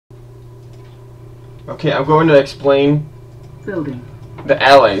Okay, I'm going to explain Building. the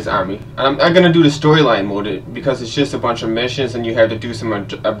Allies army. I'm going to do the storyline mode because it's just a bunch of missions and you have to do some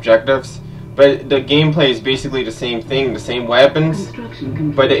objectives. But the gameplay is basically the same thing, the same weapons,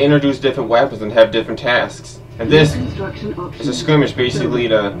 but they introduce different weapons and have different tasks. And this is a skirmish. Basically,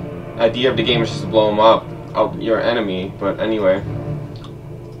 the idea of the game is just to blow them up, your enemy. But anyway,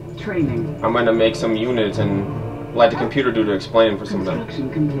 Training. I'm going to make some units and let the computer do the explaining for some of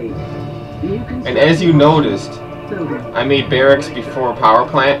them. Complete. And as you noticed, Building. I made barracks before power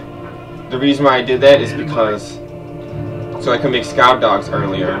plant. The reason why I did that is because so I can make scout dogs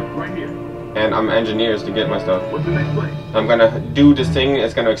earlier. And I'm engineers to get my stuff. I'm gonna do this thing.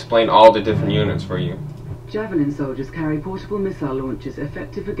 It's gonna explain all the different units for you. Javelin soldiers carry portable missile launchers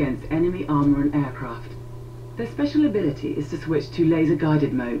effective against enemy armor and aircraft. Their special ability is to switch to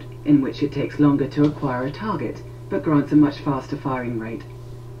laser-guided mode, in which it takes longer to acquire a target, but grants a much faster firing rate.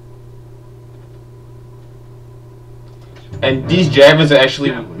 And these javelins are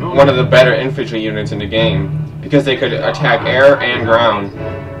actually one of the better infantry units in the game because they could attack air and ground.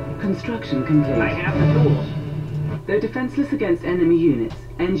 Construction complete. I have the tools. Though defenseless against enemy units,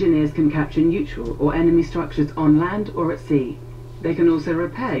 engineers can capture neutral or enemy structures on land or at sea. They can also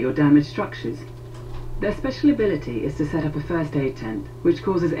repair your damaged structures. Their special ability is to set up a first aid tent, which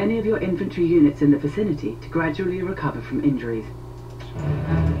causes any of your infantry units in the vicinity to gradually recover from injuries.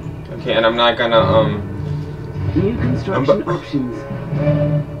 Okay, and I'm not gonna New construction options.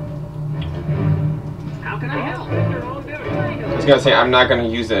 How can I help? I was gonna say I'm not gonna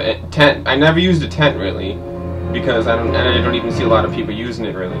use a tent. I never used a tent really because I don't even see a lot of people using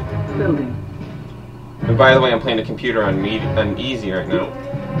it really. Building. And by the way, I'm playing the computer on easy right now.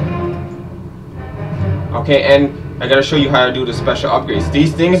 Okay, and I gotta show you how to do the special upgrades.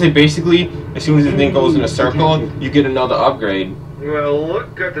 These things, they basically, as soon as the thing goes in a circle, you get another upgrade. Well,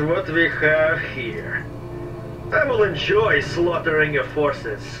 look at what we have here. I will enjoy slaughtering your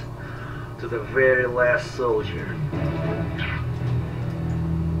forces to the very last soldier.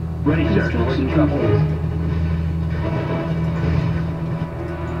 Ready, sir. Construction complete.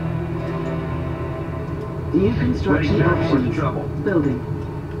 New construction Ready, sir. What's the options. trouble? Building.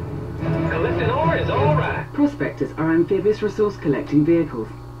 Collecting ore is all right. Prospectors are amphibious resource collecting vehicles.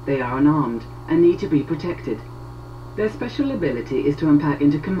 They are unarmed and need to be protected. Their special ability is to unpack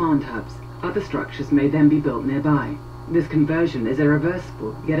into command hubs. Other structures may then be built nearby. This conversion is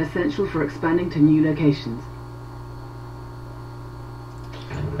irreversible, yet essential for expanding to new locations.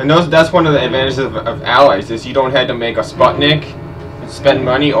 And that's one of the advantages of Allies is you don't have to make a Sputnik, spend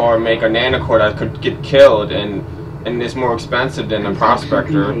money, or make a nanocore that could get killed and is more expensive than a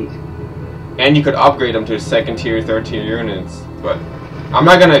Prospector. And you could upgrade them to second tier, third tier units. But I'm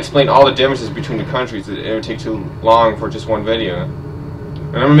not gonna explain all the differences between the countries. It would take too long for just one video.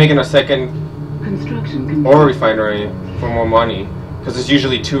 And I'm making a second ore refinery for more money because there's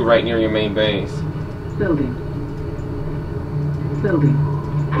usually two right near your main base. Building. Building.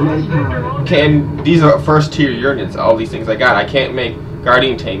 Low power. Okay, and these are first tier units. All these things I got. I can't make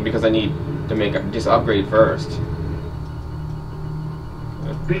Guardian Tank because I need to make this upgrade first.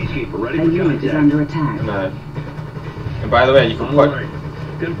 Peacekeeper, ready A for unit is contact. under attack. And by the way, you can put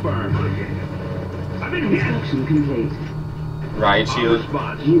Confirmed. I'm in here. Construction complete. riot shield.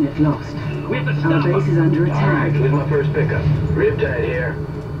 Response. Unit lost. We have to Our stop base him. is under attack. With my first pickup. Riptide here.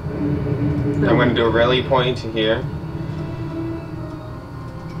 I'm going to do a rally point to here.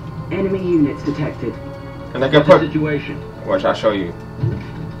 Enemy units detected. And I can What's the put, situation? watch, I'll show you.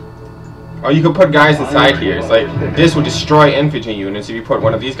 Or you could put guys inside here. It's like, this would destroy infantry units if you put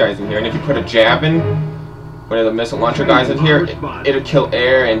one of these guys in here. And if you put a Javelin, one of the missile launcher guys in here, it'll kill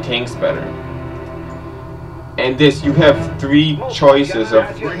air and tanks better. And this, you have three choices of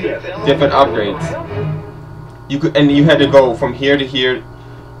different upgrades. You had to go from here to here.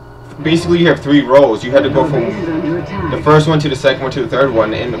 Basically, you have three rows. You had to go Our base is from under attack. the first one to the second one to the third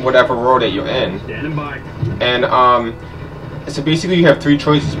one in whatever row that you're in. Standing by. And so basically you have three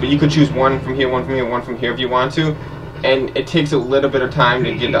choices, but you could choose one from here, one from here, one from here if you want to. And it takes a little bit of time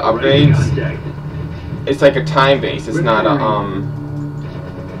to get the upgrades. It's like a time base. It's not a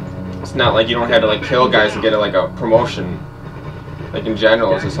it's not like you don't have to like kill guys to get like a promotion, like in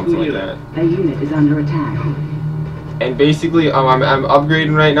generals or something like that. A unit is under attack. And basically, I'm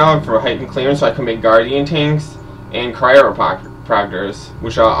upgrading right now for heightened clearance so I can make Guardian tanks and Cryoproctors,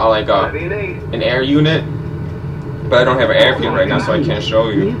 which are like an air unit. But I don't have an airfield right now, so I can't show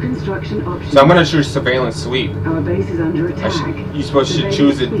New you. construction options. So I'm gonna choose Surveillance Sweep. Our base is under attack. You're supposed to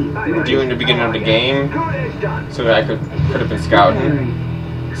choose it during the beginning of the game, so that I could have been scouting.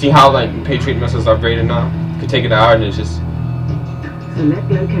 See how like Patriot missiles upgraded now? You could take it out and it's just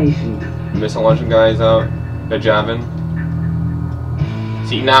Select location. Missile launching guys out. The Javan.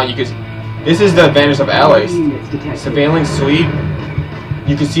 See, now you can. This is the advantage of alloys. Units detected. Surveillance suite.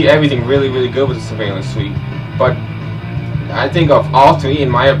 You can see everything really, really good with the surveillance suite. But I think of all three, in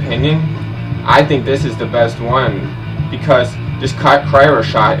my opinion, I think this is the best one because this cryo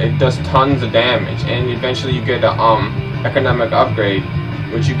shot, it does tons of damage, and eventually you get a economic upgrade,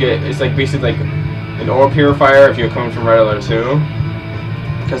 which you get. It's like basically like an ore purifier if you're coming from Red Alert 2,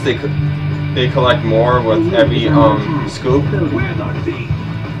 because they collect more with every scoop. Where's our seat?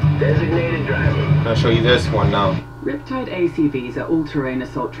 Designated driver. I'll show you this one now. Riptide ACVs are all-terrain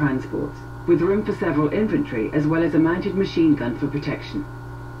assault transports, with room for several infantry as well as a mounted machine gun for protection.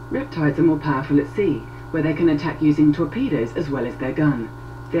 Riptides are more powerful at sea, where they can attack using torpedoes as well as their gun.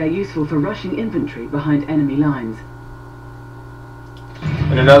 They are useful for rushing infantry behind enemy lines.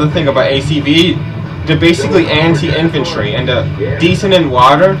 And another thing about ACV, they're basically anti-infantry, and they're decent in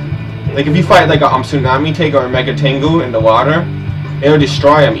water. Like if you fight like a Tsunami Tank or a Mega Tengu in the water, it'll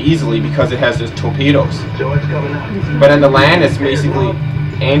destroy them easily because it has those torpedoes. So it's coming up. But on the land, it's basically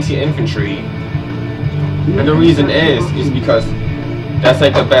anti-infantry. And the reason is because that's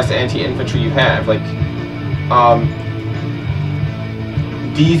like the best anti-infantry you have. Like,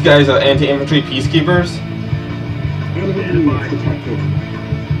 these guys are anti-infantry peacekeepers. Enemy units detected.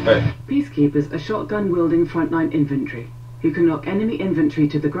 But Peacekeepers are shotgun-wielding frontline infantry, who can knock enemy infantry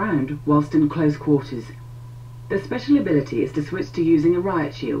to the ground whilst in close quarters. Their special ability is to switch to using a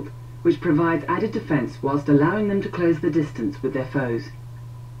riot shield, which provides added defense whilst allowing them to close the distance with their foes.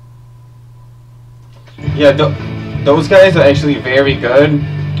 yeah, those guys are actually very good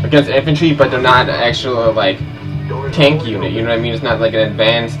against infantry, but they're not an actual like tank unit. You know what I mean? It's not like an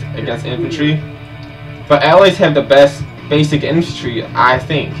advanced against infantry. But allies have the best basic infantry, I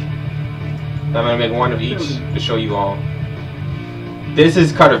think. I'm gonna make one of each to show you all. This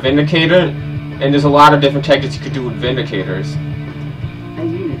is called a Vindicator, and there's a lot of different tactics you could do with Vindicators. A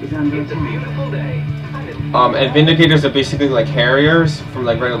unit is under It's a attack. beautiful day. And Vindicators are basically like Harriers from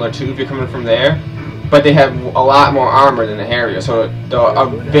like Red Alert 2 if you're coming from there. But they have a lot more armor than a Harrier, so they're a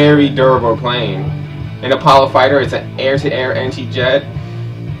very durable plane. An Apollo fighter is an air-to-air anti-jet.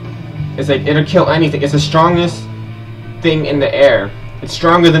 It's like, it'll kill anything. It's the strongest thing in the air. It's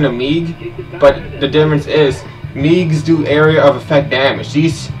stronger than a MiG, but the difference is MiGs do area of effect damage.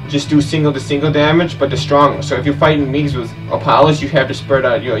 These just do single-to-single damage, but they're stronger. So if you're fighting MiGs with Apollos, you have to spread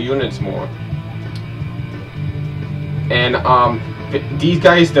out your units more. And these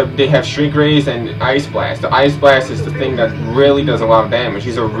guys, they have Shrink Rays and Ice Blast. The Ice Blast is the thing that really does a lot of damage.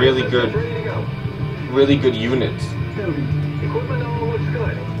 These are really good units. Building. Equipment all looks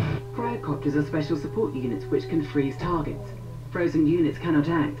good. Cryocopters are special support units which can freeze targets. Frozen units cannot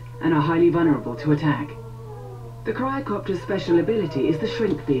act and are highly vulnerable to attack. The Cryocopter's special ability is the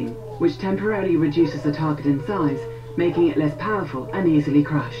Shrink Beam, which temporarily reduces the target in size, making it less powerful and easily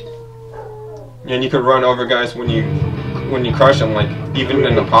crushed. And you can run over guys when you crush them, like even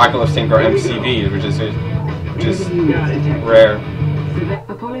in Apocalypse Tank or MCV, which is Enemy units detected. rare.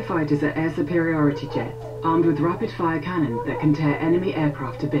 Apollo fighters are air superiority jets, armed with rapid-fire cannon that can tear enemy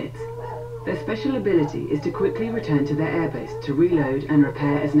aircraft to bits. Their special ability is to quickly return to their airbase to reload and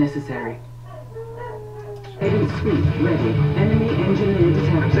repair as necessary. Agent Sweep ready. Enemy engineer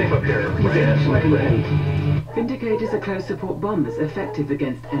detected. Safe up here. Position complete. Vindicators are close support bombers effective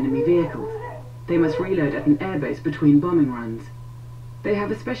against enemy vehicles. They must reload at an airbase between bombing runs. They have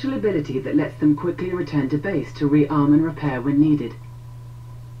a special ability that lets them quickly return to base to rearm and repair when needed.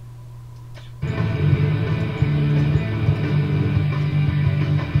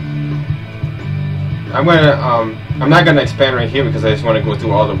 I'm not gonna expand right here because I just want to go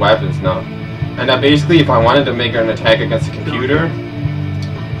through all the weapons now. And now basically, if I wanted to make an attack against a computer,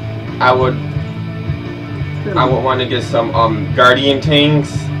 I would want to get some Guardian tanks,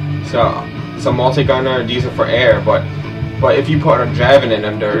 some multi-gunner. These are for air, but if you put a Javan in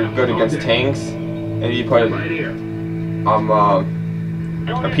them, they're good against tanks. And if you put Right here. a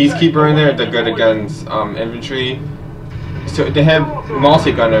Peacekeeper in there, they're good against infantry. So they have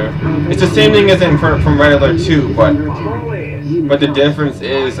multi-gunner. It's the same thing as from Red Alert 2, but the difference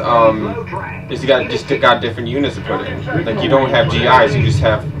is you got different units to put in. Like you don't have GIs, you just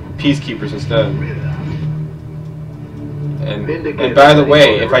have Peacekeepers instead. And by the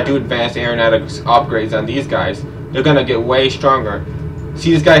way, if I do advanced aeronautics upgrades on these guys, they're gonna get way stronger.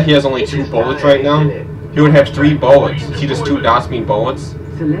 See this guy? He has only 2 bullets right now. He would have 3 bullets. See this 2 dots mean bullets?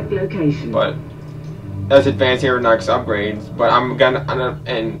 Select location. But that's advanced aeronautics upgrades. But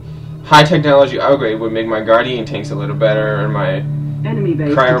and high technology upgrade would make my Guardian tanks a little better and my Enemy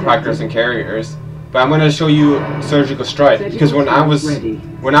base cryopactors detected. and carriers. But I'm gonna show you Surgical Strike because when I was Upgrade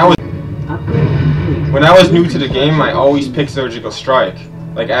complete. new to the game, I always picked Surgical Strike,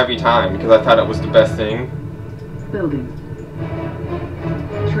 like every time, because I thought it was the best thing. Building.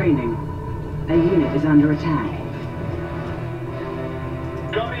 Training. A unit is under attack.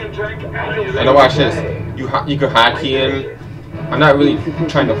 Guardian tank And now watch this. You could hotkey in. I'm not really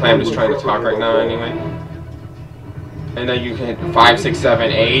trying to play. I'm just trying to talk right now anyway. And then you can hit 5, 6,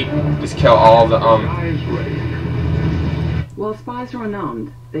 7, 8. Just kill all the While spies are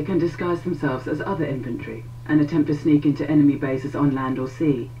unarmed, they can disguise themselves as other infantry and attempt to sneak into enemy bases on land or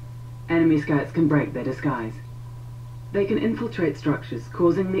sea. Enemy scouts can break their disguise. They can infiltrate structures,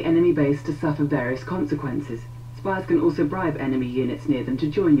 causing the enemy base to suffer various consequences. Spies can also bribe enemy units near them to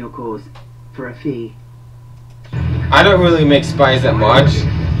join your cause, for a fee. I don't really make spies that much,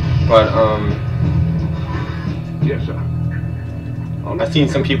 but Yes, sir. I've seen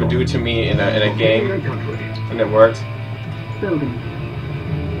some people do it to me in a game, and it worked. Building.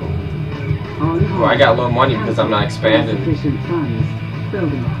 On hold. Well, I got low money because I'm not expanding. Insufficient funds.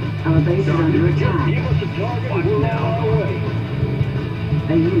 Building. Our base is under attack. Give us a target and we'll on our way.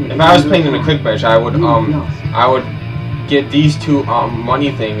 A unit If I was playing in a quick match, I would get these two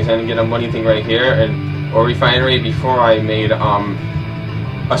money things and get a money thing right here and or refinery before I made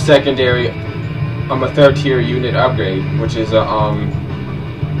a secondary a third tier unit upgrade, which is a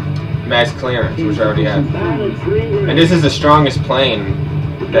max clearance, which I already have. And this is the strongest plane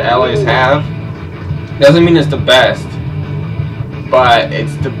the allies have. Doesn't mean it's the best, but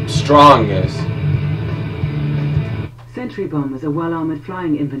it's the strongest. Sentry bombers are well-armored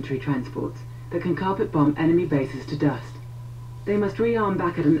flying infantry transports that can carpet bomb enemy bases to dust. They must rearm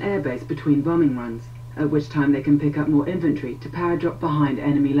back at an airbase between bombing runs, at which time they can pick up more infantry to paradrop behind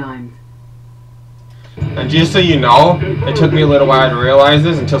enemy lines. And just so you know, it took me a little while to realize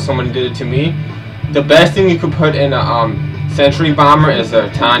this until someone did it to me. The best thing you could put in a sentry bomber is a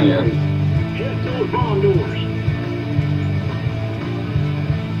Tanya. Check those bomb doors.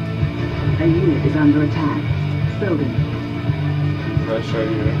 A unit is under attack. Building. I'll show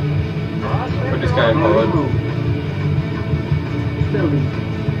you. Put this guy in On hold. hold. Building.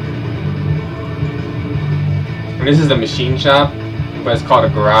 And this is a machine shop, but it's called a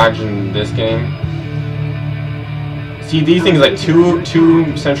garage in this game. See, these things, like two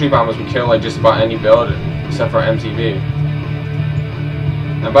sentry bombers would kill like just about any build except for MTV.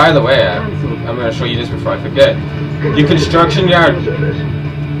 And by the way, I'm gonna show you this before I forget. Your construction yard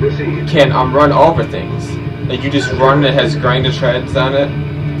can run over things. Like you just run, it has grinder treads on it.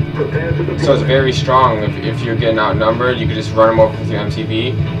 So it's very strong. If you're getting outnumbered, you can just run them over with your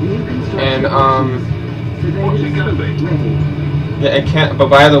MTV. And yeah, it can't. But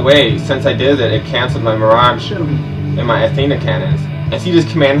by the way, since I did it, it canceled my Mirage and my Athena cannons. And see this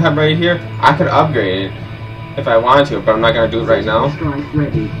command hub right here? I could upgrade it if I wanted to, but I'm not gonna do it right now.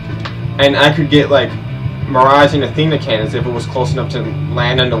 And I could get like Mirage and Athena cannons if it was close enough to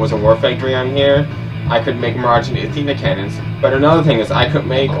land and there was a war factory on here. I could make Mirage and Athena cannons. But another thing is I could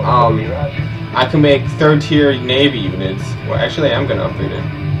make third tier Navy units. Well, actually, I'm gonna upgrade it.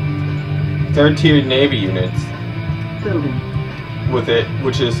 Third tier Navy units with it,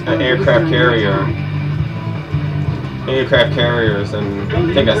 which is an aircraft carrier. Aircraft carriers, and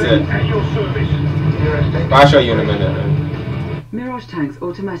I think that's it. At your service. I'll show you in a minute. Mirage tanks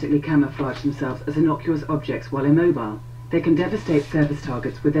automatically camouflage themselves as innocuous objects while immobile. They can devastate surface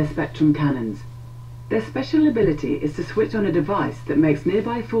targets with their Spectrum cannons. Their special ability is to switch on a device that makes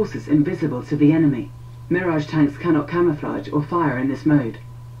nearby forces invisible to the enemy. Mirage tanks cannot camouflage or fire in this mode.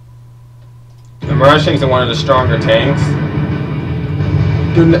 The Mirage tanks are one of the stronger tanks.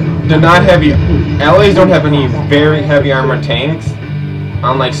 They're not heavy. Allies don't have any very heavy armored tanks,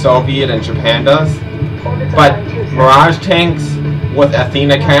 unlike Soviet and Japan does. But Mirage tanks with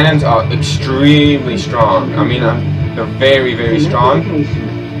Athena cannons are extremely strong. I mean, they're very, very strong.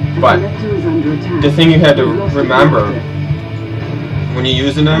 But the thing you have to remember when you're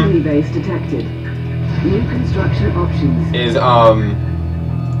using them Enemy base detected. New construction options. is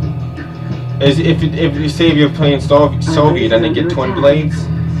if you say if you're playing Soviet and they get twin blades,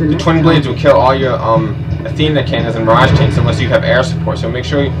 the twin blades will kill all your Athena cannons and Mirage tanks unless you have air support. So make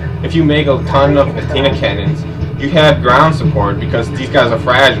sure if you make a ton of Athena cannons, you have ground support because these guys are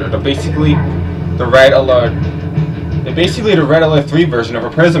fragile. They're basically the Red Alert. They're basically the Red Alert 3 version of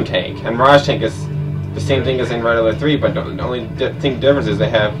a Prism tank, and Mirage tank is the same thing as in Red Alert 3, but the only difference is they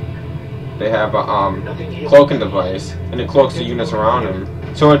have a cloaking device, and it cloaks the units around them.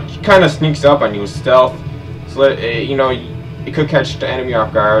 So it kind of sneaks up on you, stealth. So you know, it could catch the enemy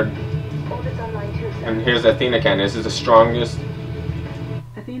off guard. And here's the Athena cannon. This is the strongest.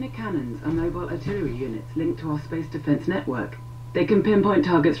 Athena cannon cannons are mobile artillery units linked to our space defense network. They can pinpoint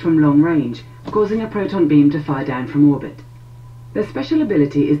targets from long range, causing a proton beam to fire down from orbit. Their special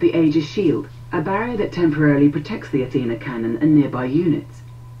ability is the Aegis Shield, a barrier that temporarily protects the Athena cannon and nearby units.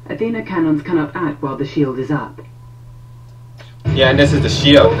 Athena cannons cannot act while the shield is up. Yeah, and this is the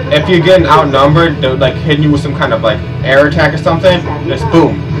shield. If you're getting outnumbered, they're like hitting you with some kind of like air attack or something, just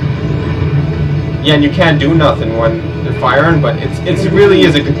boom. Yeah, and you can't do nothing when they're firing, but it's really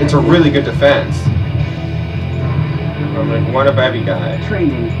is a really good defense. I'm like one of every guy.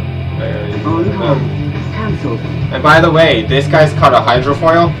 Training. On hold. Cancelled. And by the way, this guy's called a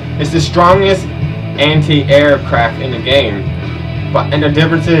hydrofoil. It's the strongest anti-aircraft in the game. And the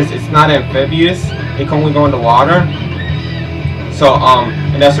difference is it's not amphibious. It can only go into water. So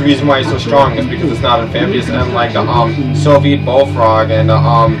and that's the reason why it's so strong, is because it's not amphibious, unlike the Soviet Bullfrog and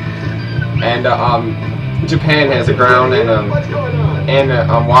Japan has a ground and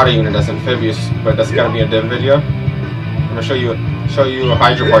a water unit that's amphibious, but that's gonna be a different video. I'm gonna show you a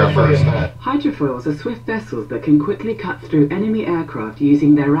hydrofoil first. Hydrofoils are swift vessels that can quickly cut through enemy aircraft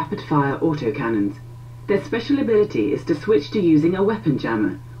using their rapid-fire autocannons. Their special ability is to switch to using a weapon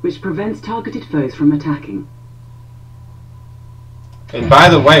jammer, which prevents targeted foes from attacking. And by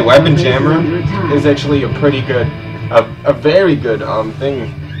the way, weapon jammer is actually a pretty good, a very good thing.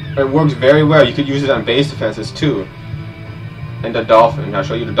 It works very well. You could use it on base defenses too. And the Dolphin, I'll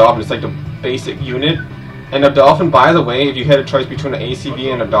show you the Dolphin. It's like the basic unit. And the Dolphin, by the way, if you had a choice between an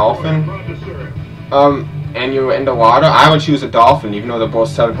ACV and a Dolphin, and you're in the water, I would choose a Dolphin, even though they're both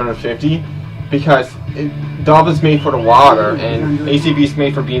 750, because Dolphin's made for the water, and ACV's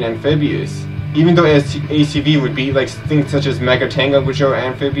made for being amphibious. Even though ACV would be like things such as Mega Tango, which are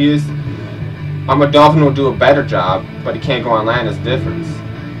amphibious, a Dolphin will do a better job, but it can't go on land. Is the difference.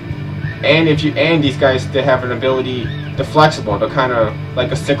 And these guys, they have an ability. They're flexible. They're kind of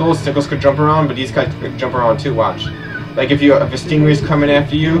like a Sickles. Sickles could jump around, but these guys could jump around too. Watch. Like if a Stingray's coming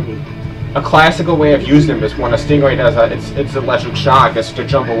after you, a classical way of using them is when a Stingray does its electric shock is to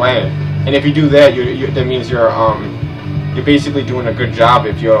jump away. And if you do that, that means you're basically doing a good job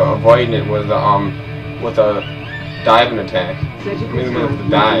if you're avoiding it with a diving attack. Maybe with a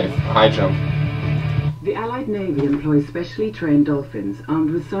dive, a high jump. The Allied Navy employs specially trained dolphins armed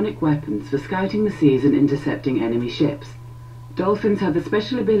with sonic weapons for scouting the seas and intercepting enemy ships. Dolphins have the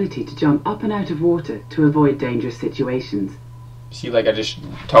special ability to jump up and out of water to avoid dangerous situations. See, like I just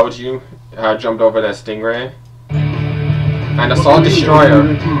told you, I jumped over that Stingray. And Assault Destroyer.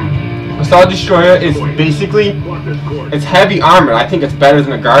 Assault Destroyer is basically, it's heavy armor. I think it's better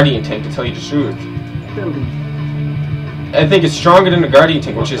than a Guardian tank, to tell you the truth. Building. I think it's stronger than the Guardian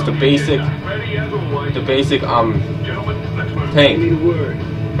tank, which is the basic tank.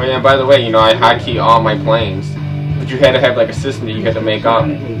 Oh yeah, by the way, I hotkey all my planes, but you had to have like a system that you had to make up,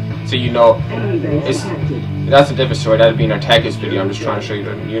 so that's a different story. That'd be an attackers video. I'm just trying to show you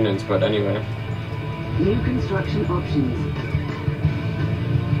the units, but anyway. New construction options.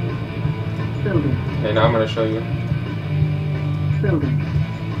 Building. Okay, now I'm gonna show you. Building.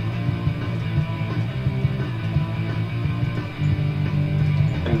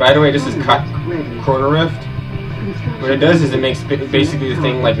 And by the way, this is Corner Rift. What it does is it makes basically the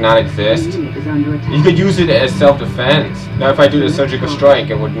thing like not exist. You could use it as self-defense. Now if I do the surgical strike,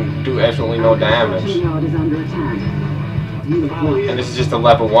 it would do absolutely no damage. And this is just a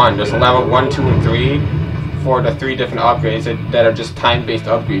level 1. There's a level 1, 2, and 3 for the 3 different upgrades that are just time-based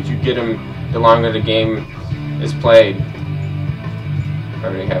upgrades. You get them the longer the game is played. I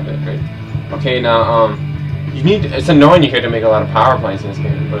already have it, right? Okay, now it's annoying you have to make a lot of power plants in this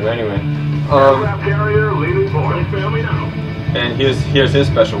game, but anyway. And here's his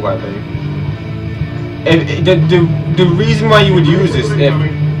special weapon. The reason why you would use this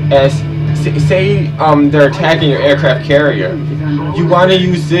say they're attacking your aircraft carrier, you want to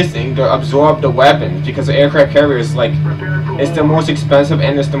use this thing to absorb the weapons, because the aircraft carrier is like, it's the most expensive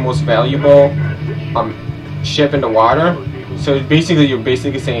and it's the most valuable ship in the water. So basically, you're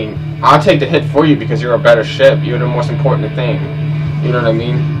basically saying, I'll take the hit for you because you're a better ship. You're the most important thing. You know what I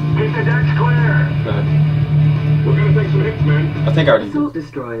mean? Get the deck's clear. We're gonna take some hits, man. I think I already. Assault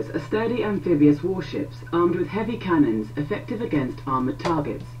destroyers are sturdy amphibious warships armed with heavy cannons effective against armored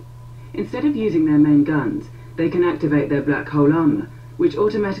targets. Instead of using their main guns, they can activate their black hole armor, which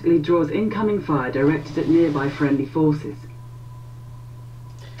automatically draws incoming fire directed at nearby friendly forces.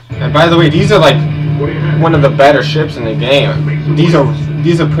 And by the way, these are like one of the better ships in the game. These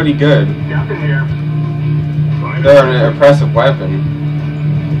are pretty good. They're an impressive weapon.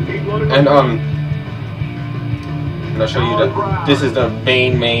 And I'll show you this is the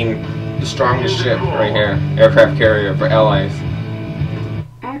the strongest ship right here, aircraft carrier for Allies.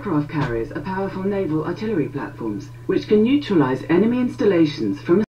 aircraft carriers are powerful naval artillery platforms, which can neutralize enemy installations from a